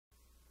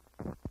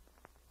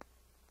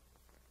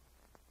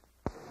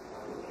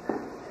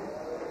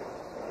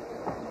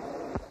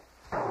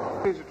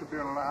Pleasure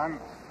Tribunal,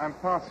 I'm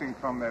passing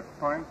from that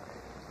point.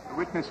 The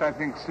witness, I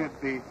think, said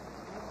the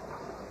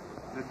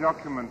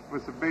document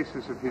was the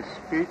basis of his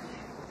speech,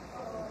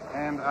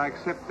 and I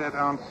accept that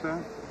answer,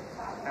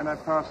 and I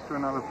pass to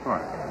another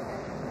point.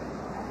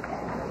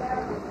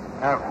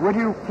 Would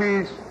you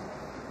please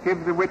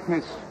give the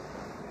witness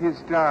his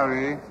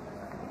diary,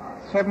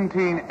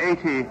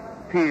 1780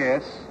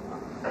 PS,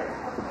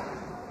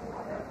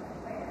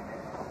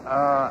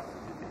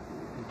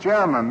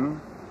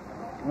 German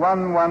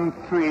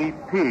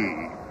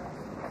 113P,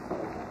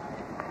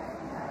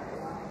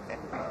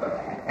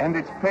 and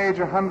it's page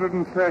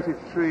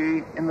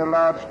 133 in the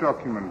large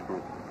document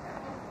book.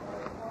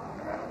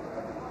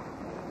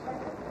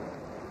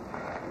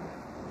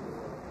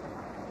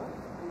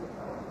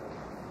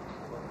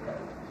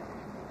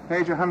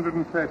 Page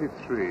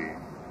 133.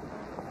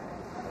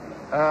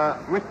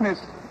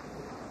 Witness, I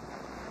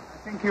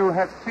think you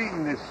have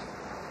seen this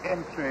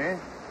entry.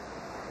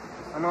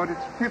 My Lord,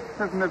 it's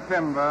 5th of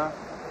November,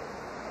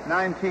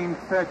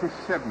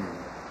 1937,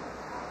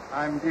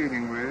 I'm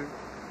dealing with.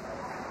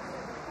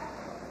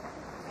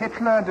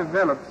 Hitler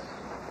develops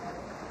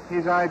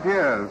his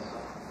ideas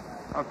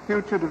of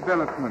future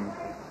development,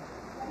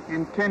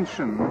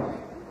 intentions,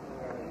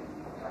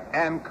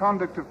 and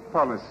conduct of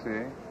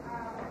policy.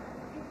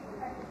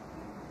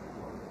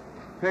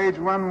 Page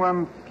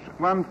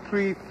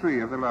 133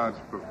 of the large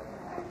book.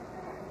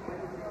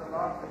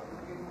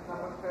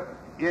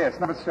 Yes,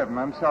 number 7.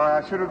 I'm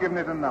sorry, I should have given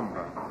it a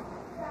number.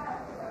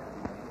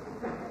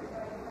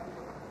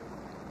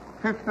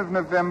 5th of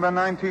November,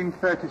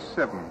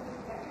 1937.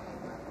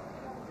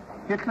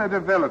 Hitler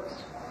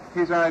develops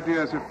his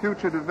ideas of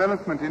future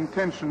development,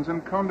 intentions,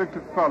 and conduct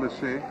of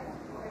policy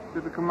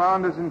to the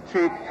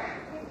commanders-in-chief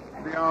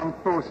of the armed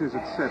forces,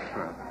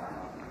 etc.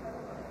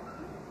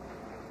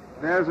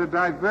 There's a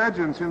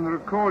divergence in the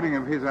recording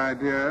of his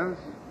ideas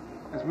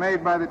as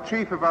made by the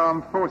Chief of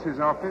Armed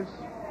Forces Office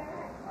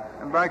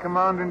and by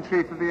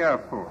Commander-in-Chief of the Air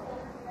Force.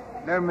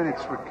 No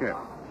minutes were kept.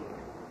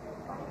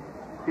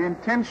 The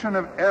intention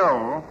of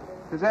L,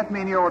 does that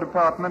mean your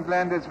department,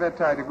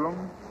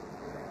 Landesverteidigung?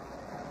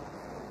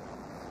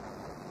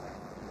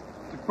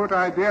 To put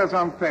ideas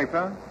on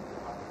paper?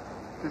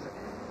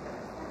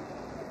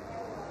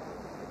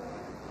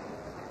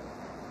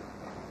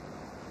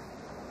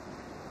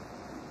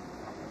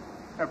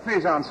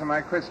 Please answer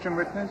my question,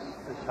 witness.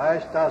 Es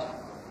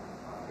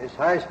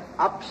heißt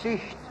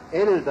Absicht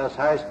L, das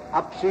heißt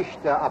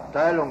Absicht der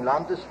Abteilung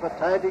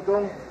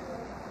Landesverteidigung,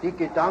 die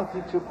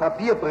Gedanken zu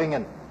Papier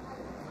bringen.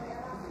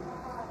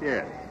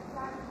 Yes.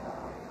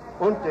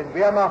 Und den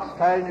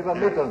Wehrmachtsteilen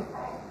übermitteln.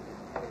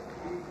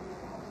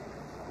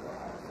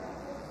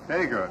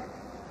 Very good.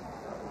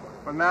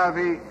 Well, now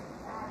the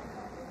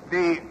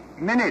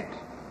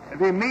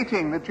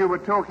meeting that you were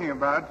talking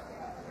about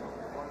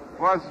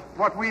was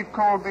what we've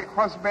called the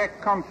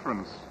Hosbeck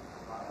Conference,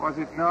 was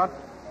it not?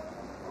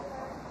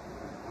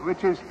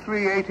 Which is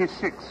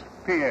 386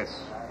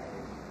 PS.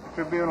 The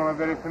Tribunal are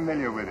very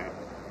familiar with it.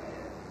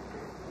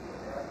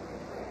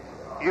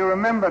 You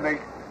remember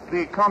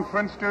the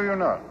conference, do you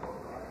not?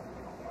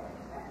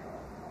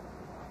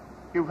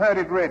 You've heard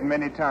it read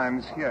many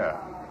times here.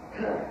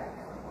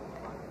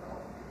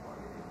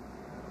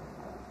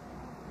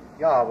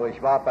 Ja, aber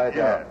ich war bei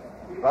der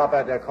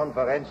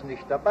Konferenz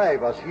nicht dabei.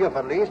 Was hier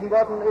verlesen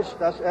worden ist,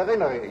 das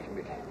erinnere ich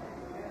mich.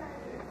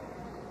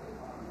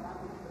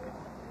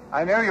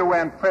 I know you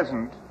weren't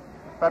present,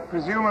 but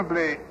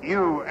presumably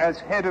you, as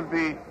head of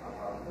the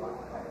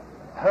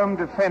Home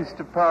Defense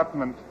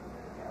Department,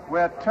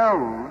 were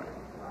told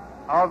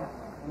of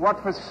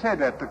what was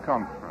said at the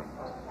conference.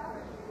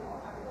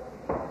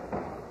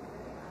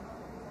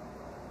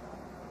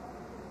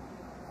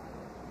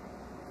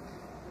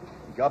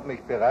 Ich habe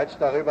mich bereits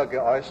darüber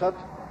geäußert,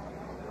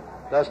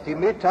 dass die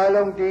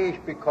Mitteilung, die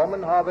ich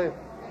bekommen habe,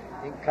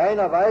 in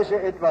keiner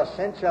Weise etwas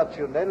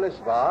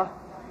Sensationelles war.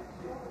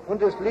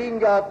 Und es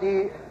liegen ja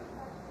die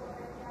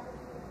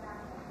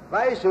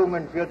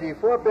Weisungen für die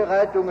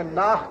Vorbereitungen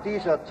nach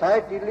dieser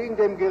Zeit, die liegen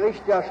dem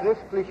Gericht ja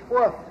schriftlich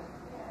vor.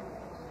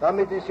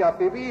 Damit ist ja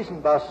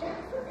bewiesen, was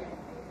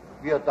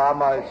wir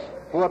damals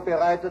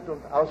vorbereitet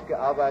und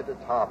ausgearbeitet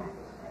haben.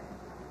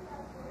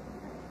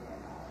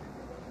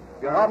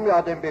 Wir haben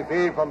ja den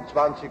Befehl vom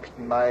 20.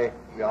 Mai,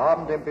 wir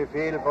haben den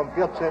Befehl vom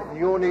 14.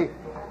 Juni.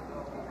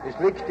 Es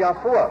liegt ja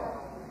vor.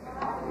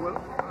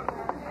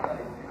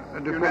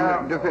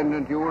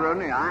 Defendant, you were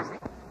only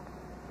asked.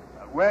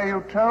 Were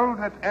you told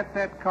that at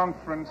that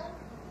conference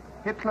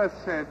Hitler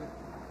said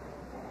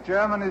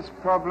Germany's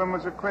problem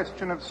was a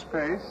question of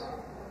space?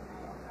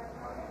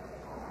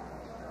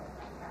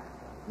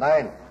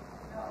 Nein,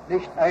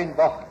 nicht ein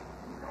Wort.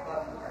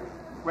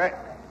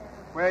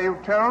 Were you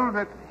told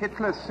that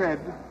Hitler said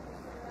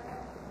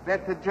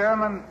that the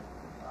German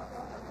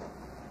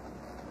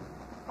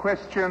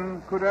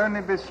question could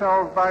only be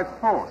solved by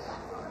force?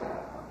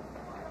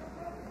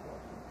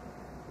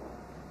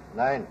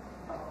 Nein.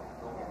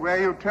 Were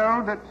you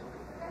told that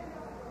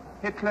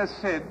Hitler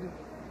said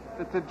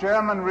that the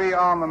German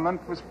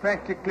rearmament was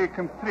practically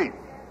complete?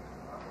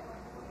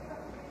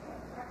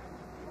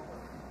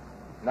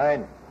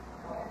 Nein.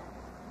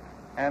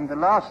 And the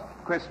last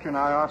question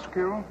I ask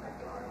you,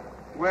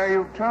 were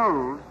you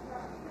told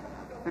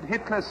that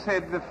Hitler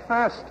said the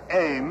first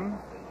aim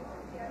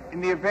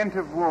in the event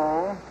of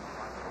war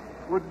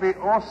would be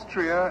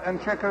Austria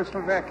and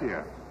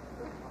Czechoslovakia?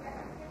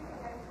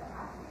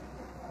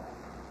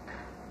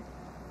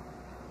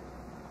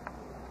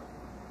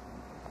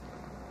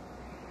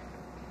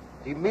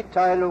 Die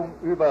Mitteilung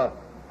über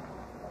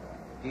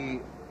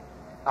die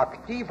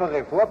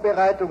aktivere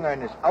Vorbereitung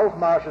eines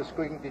Aufmarsches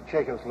gegen die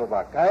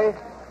Tschechoslowakei,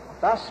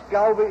 das,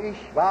 glaube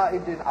ich, war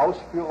in den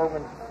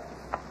Ausführungen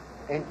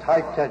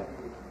enthalten.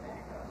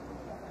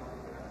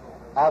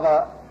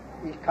 Aber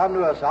ich kann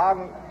nur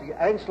sagen, die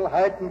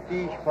Einzelheiten,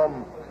 die ich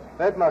vom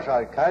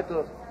Feldmarschall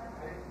Keitel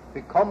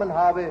bekommen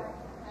habe,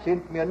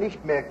 sind mir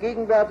nicht mehr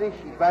gegenwärtig.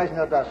 Ich weiß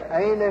nur das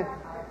eine,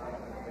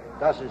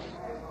 dass es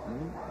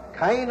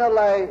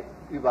keinerlei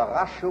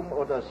Überraschung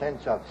oder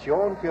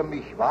Sensation für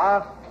mich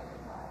war,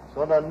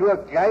 sondern nur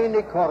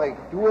kleine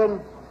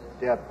Korrekturen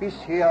der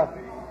bisher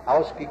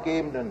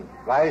ausgegebenen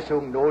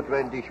Weisung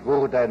notwendig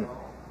wurden.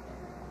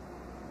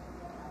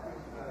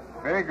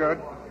 Very good.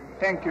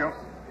 Thank you.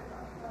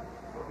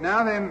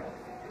 Now then,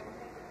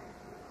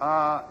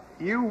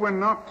 you were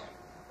not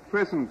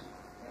present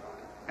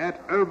at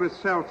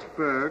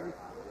Obersalzberg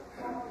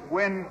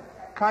when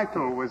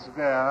Keitel was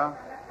there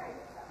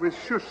with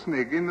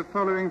Schuschnigg in the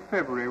following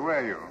February,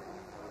 were you?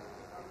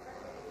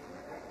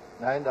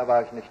 Nein, da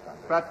war ich nicht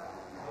da.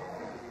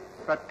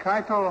 But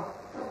Keitel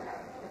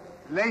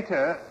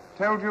later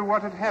told you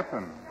what had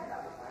happened.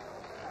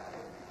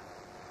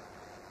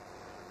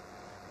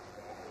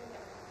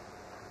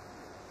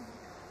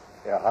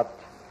 Er hat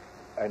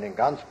einen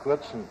ganz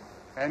kurzen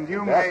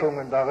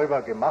Bemerkungen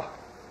darüber gemacht,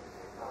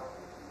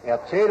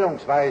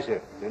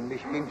 erzählungsweise, denn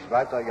mich ging es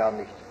weiter ja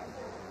nicht an.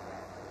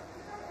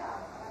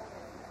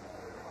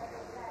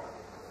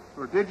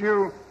 So did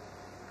you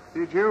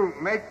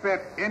make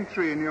that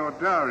entry in your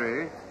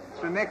diary,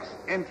 the next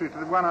entry to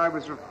the one I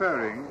was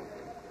referring,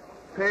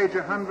 page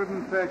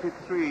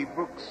 133,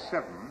 book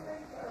 7,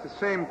 the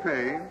same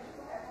page,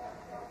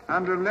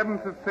 under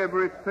 11th of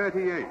February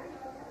 38.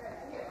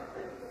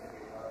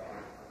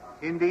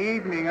 In the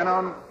evening, and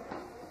on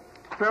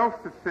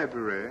 12th of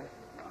February,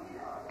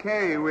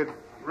 Kay with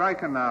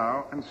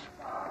Reichenau and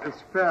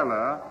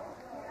Sperler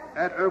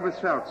at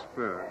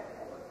Obersalzberg.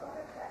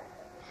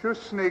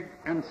 Schuschnigg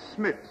and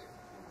Schmidt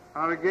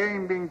are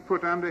again being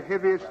put under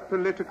heaviest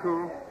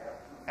political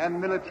and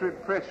military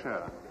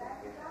pressure.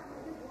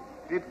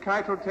 Did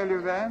Keitel tell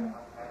you that?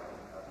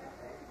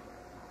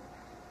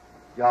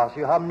 Ja,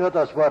 Sie haben nur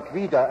das Wort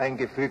wieder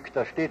eingefügt,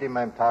 das steht in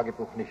meinem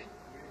Tagebuch nicht.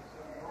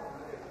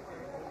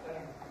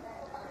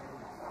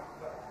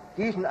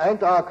 Diesen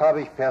Eintrag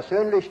habe ich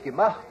persönlich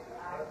gemacht,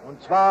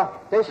 und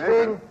zwar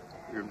deswegen,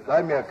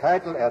 weil mir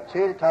Keitel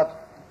erzählt hat,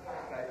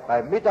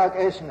 beim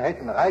Mittagessen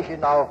hätten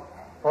Reichenau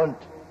und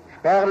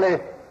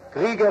Sperle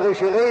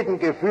kriegerische Reden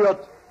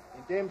geführt,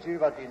 indem sie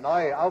über die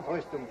neue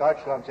Aufrüstung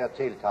Deutschlands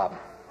erzählt haben.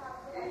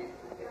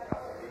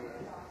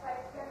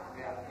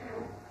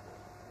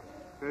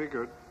 Very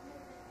good.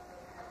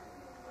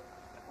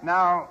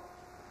 Now,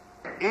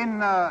 in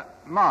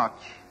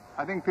March,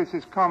 I think this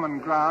is common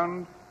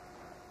ground,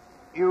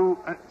 you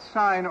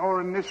sign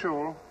or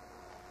initial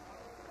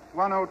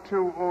one or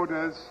two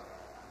orders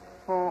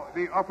for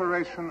the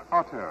Operation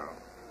Otto.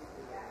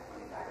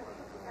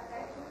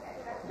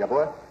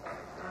 Jawohl.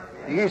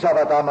 Die hieß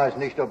aber damals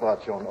nicht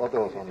Operation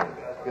Otto, sondern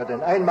für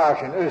den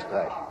Einmarsch in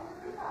Österreich.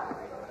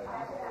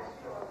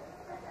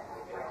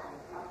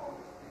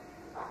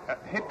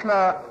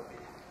 Hitler,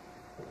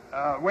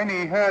 when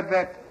he heard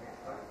that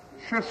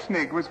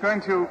Schuschnigg was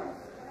going to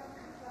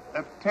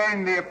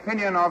obtain the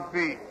opinion of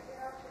the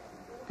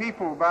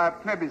people by a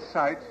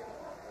plebiscite,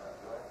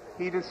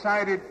 he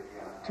decided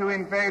to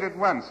invade at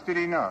once, did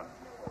he not?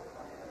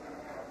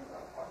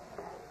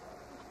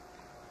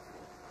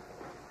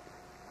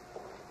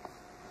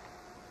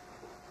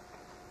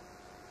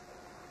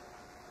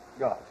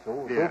 Ja,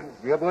 so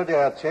mir wurde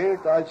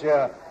erzählt, als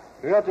er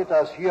hörte,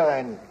 dass hier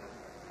eine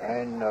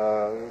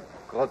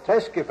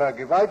groteske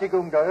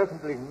Vergewaltigung der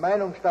öffentlichen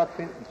Meinung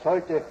stattfinden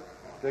sollte,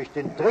 durch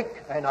den Trick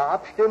einer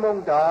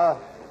Abstimmung, da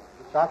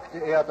sagte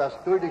er, das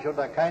dulde ich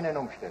unter keinen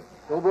Umständen.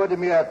 So wurde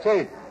mir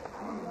erzählt.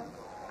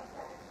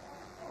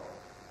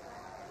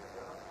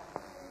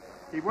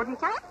 He wouldn't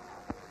tell?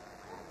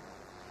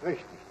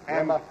 Richtig,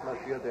 er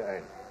marschierte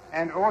ein.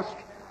 And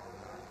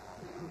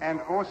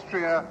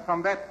Austria,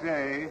 from that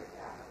day,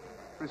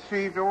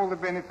 received all the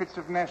benefits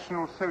of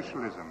National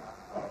Socialism.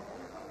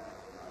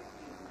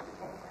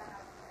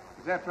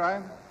 Is that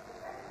right?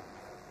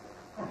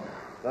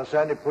 Das ist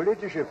eine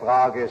politische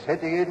Frage. Es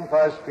hätte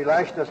jedenfalls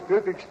vielleicht das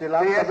glücklichste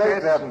Land der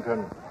Welt werden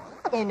können.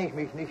 Wenn ich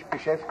mich nicht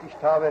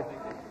beschäftigt habe,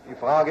 die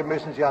Frage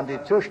müssen Sie an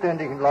die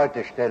zuständigen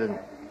Leute stellen.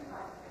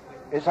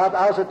 Es hat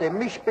außerdem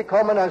mich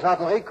bekommen als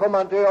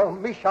Artilleriekommandeur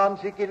und mich haben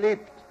Sie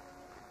geliebt.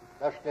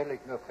 Das stelle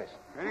ich nur fest.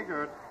 Very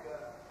good.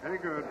 Very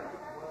good.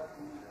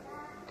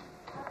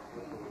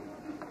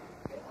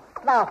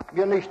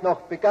 Mir nicht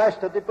noch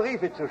begeisterte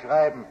Briefe zu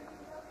schreiben,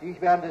 die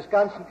ich während des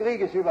ganzen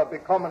Krieges über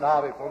bekommen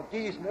habe von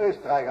diesen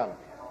Österreichern,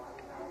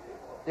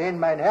 denen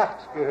mein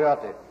Herz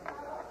gehörte.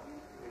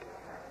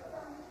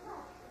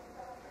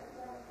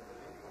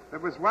 There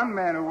was one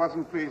man who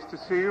wasn't pleased to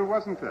see you,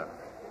 wasn't there?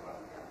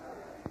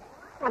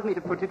 Want me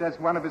to put it as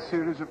one of a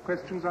series of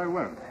questions? I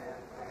won't.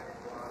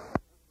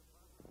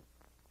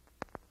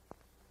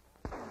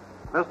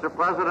 Mr.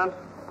 President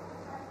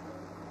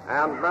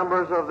and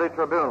members of the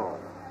tribunal,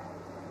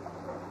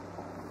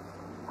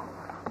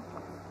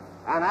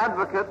 an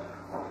advocate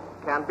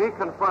can be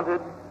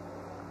confronted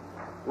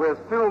with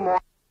few more